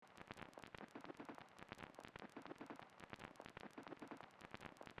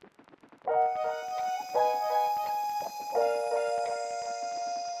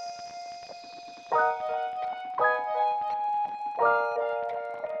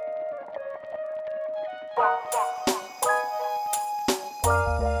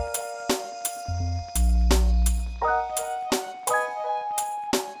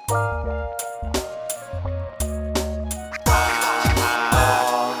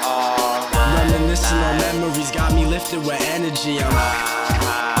lifted with energy.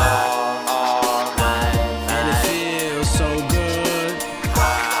 And it feels so good.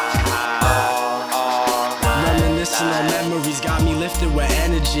 Reminiscing on memories got me lifted with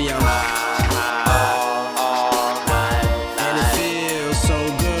energy. And it feels so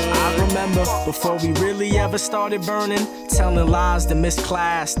good. I remember before we really ever started burning, telling lies to Miss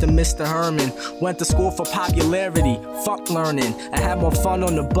Class, to Mr. Herman. Went to school for popularity, fuck learning. I had more fun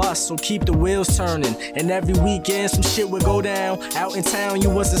on the bus, so keep the wheels turning. And every weekend some shit would go down. Out in town you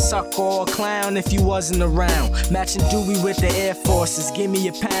was a sucker or a clown if you wasn't around. Matching Dewey with the Air Forces, give me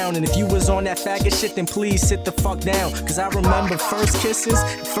a pound. And if you was on that faggot shit, then please sit the fuck down. Cause I remember first kisses,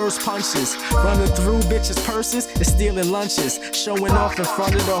 first punches, running through bitches' purses and stealing lunches, showing off in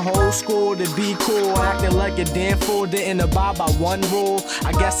front of the whole school to be cool, acting like a damn fool, didn't abide by one rule.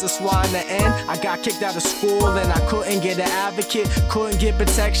 I guess that's why in the end I got kicked out of school, and I couldn't get an advocate, couldn't get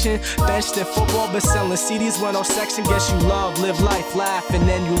protection. Benched in football but selling CDs went on section. Guess you love, live life, laugh, and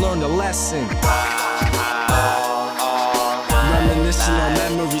then you learn the lesson. Reminiscing on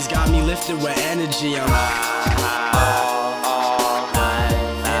memories got me lifted with energy. And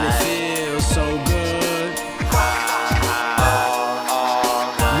it feels so good.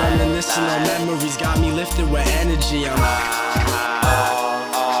 Reminiscing on memories got me lifted with energy.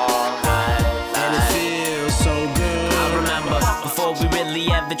 And it feels so good. I remember before we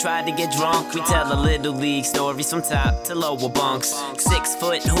really ever tried to get drunk, we tell a little league stories from top to lower bunks. 6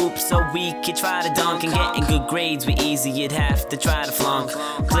 foot hoops so we could try to dunk, and getting good grades we easy, you'd have to try to flunk.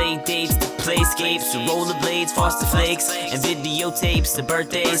 Play dates to playscapes, to rollerblades, frosted flakes, and videotapes to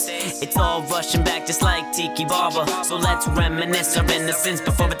birthdays. It's all rushing back just like Tiki Barber. So let's reminisce our innocence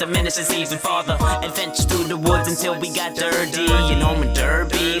before it diminishes even farther. Adventures through the woods until we got dirty. And home in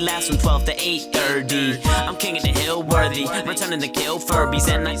Derby, last from 12 to 8:30. I'm king of the hill worthy, returning to kill Furbies,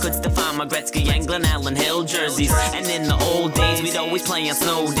 and I could still find my Gretzky and Glen Allen Hill jerseys. And in the old days we'd always play on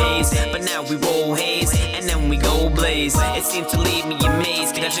snow days, but now we roll haze and then we go blaze. It seems to leave me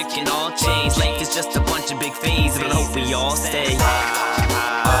amazed, cause that can all change. Life is just a bunch of big phases, but I hope we all stay.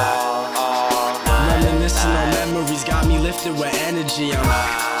 Reminiscing on memories got me lifted with energy.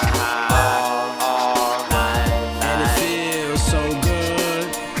 And it feels so good.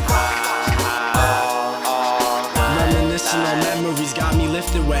 Reminiscing on memories got me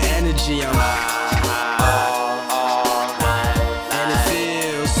lifted with energy.